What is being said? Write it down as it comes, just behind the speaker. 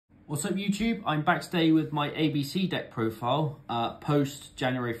What's up YouTube? I'm back today with my ABC deck profile post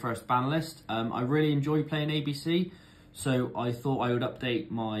January 1st ban list. I really enjoy playing ABC, so I thought I would update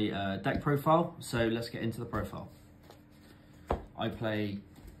my deck profile. So let's get into the profile. I play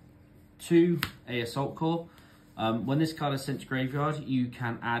 2 Assault Core. When this card is sent to graveyard, you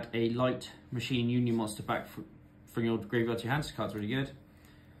can add a light machine union monster back from your graveyard to your hand. This card's really good.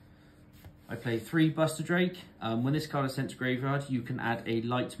 I play 3 Buster Drake. When this card is sent to graveyard, you can add a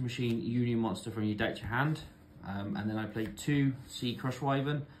light machine union monster from your deck to your hand. And then I play 2 Sea Crush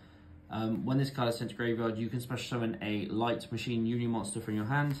Wyvern. When this card is sent to graveyard, you can special summon a light machine union monster from your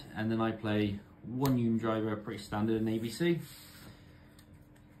hand. And then I play 1 Union Driver, pretty standard in ABC.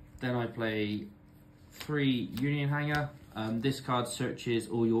 Then I play 3 Union Hanger. This card searches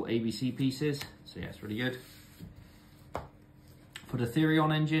all your ABC pieces, so yeah, it's really good. For the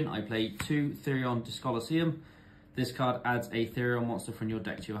Therion engine, I play 2 Therion Discoloseum. This card adds a Therion monster from your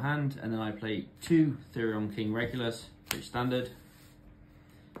deck to your hand, and then I play 2 Therion King Regulus, pretty standard.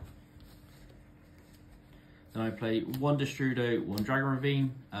 Then I play 1 Destrudo, 1 Dragon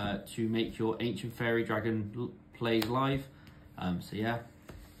Ravine to make your Ancient Fairy Dragon plays live, so yeah.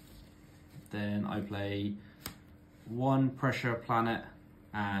 Then I play 1 Pressure Planet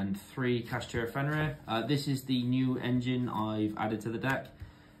and 3 Kashtira Fenrir. This is the new engine I've added to the deck.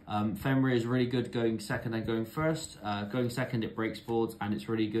 Fenrir is really good going second and going first. Going second, it breaks boards, and it's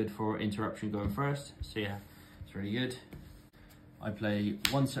really good for interruption going first. So yeah, it's really good. I play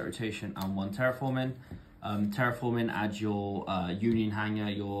 1 Set Rotation and 1 Terraforming. Terraforming adds your Union Hanger,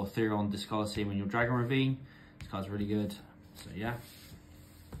 your Therion Discoloseum, and your Dragon Ravine. This card's really good, so yeah.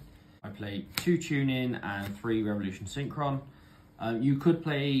 I play 2 Tune-In and 3 Revolution Synchron. You could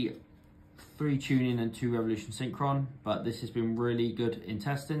play 3 Tune-In and 2 Revolution Synchron, but this has been really good in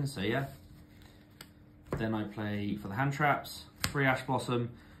testing, so yeah. Then I play, for the hand traps, 3 Ash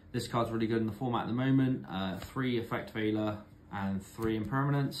Blossom. This card's really good in the format at the moment. 3 Effect Veiler and 3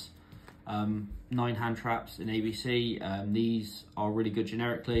 Impermanence. 9 hand traps in ABC. These are really good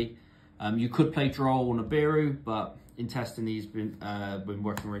generically. You could play Droll or Nibiru, but in testing these been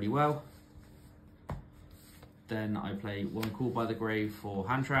working really well. Then I play 1 Call by the Grave for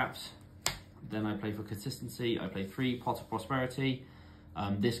hand traps. Then I play for consistency. I play 3 Pot of Prosperity.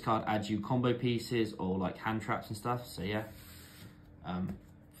 This card adds you combo pieces or like hand traps and stuff, so yeah.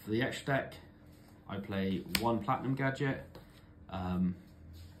 For the extra deck, I play 1 Platinum Gadget, 1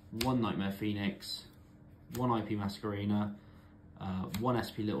 Nightmare Phoenix, 1 IP Masquerena, 1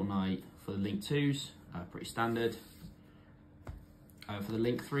 SP Little Knight for the Link 2s, pretty standard. For the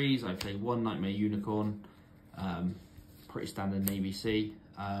Link 3s, I play 1 Nightmare Unicorn, pretty standard in ABC.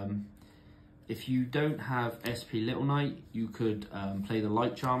 If you don't have SP Little Knight, you could play the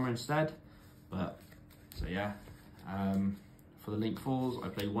Light Charmer instead, but so yeah. For the Link 4s, I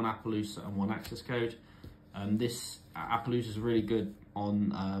play 1 Appaloosa and 1 Access Code. This Appaloosa is really good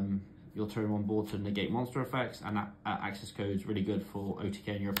on your turn 1 board to negate monster effects, and Access Code is really good for OTK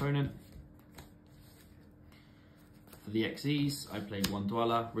and your opponent. For the XEs, I play 1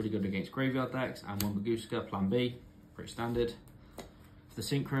 Dweller, really good against graveyard decks, and 1 Baguska, Plan B, pretty standard. For the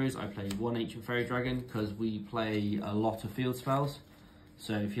Synchros, I play 1 Ancient Fairy Dragon, because we play a lot of field spells.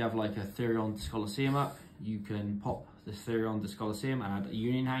 So if you have like a Therion Discoloseum up, you can pop the Therion Discoloseum and add a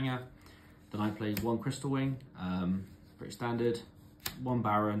Union Hanger. Then I play 1 Crystal Wing, pretty standard, 1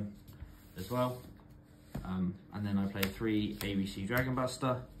 Baron as well. And then I play 3 ABC Dragon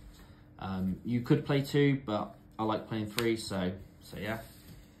Buster. You could play 2, but I like playing 3, so yeah.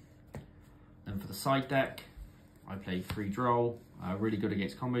 Then for the side deck, I play 3 Droll, really good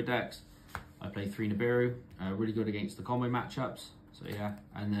against combo decks. I play 3 Nibiru, really good against the combo matchups, so yeah.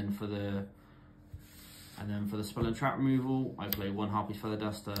 And then for the spell and trap removal, I play 1 Harpy's Feather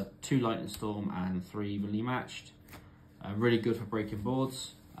Duster, 2 Lightning Storm, and 3 Evenly Matched. Really good for breaking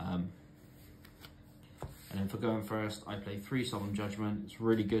boards. And then for going first, I play 3 Solemn Judgment. It's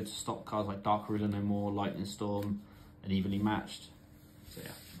really good to stop cards like Dark Ruler No More, Lightning Storm, and Evenly Matched. So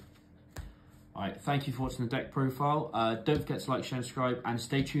yeah. Alright, thank you for watching the deck profile. Don't forget to like, share, and subscribe, and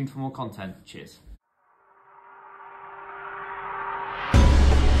stay tuned for more content. Cheers.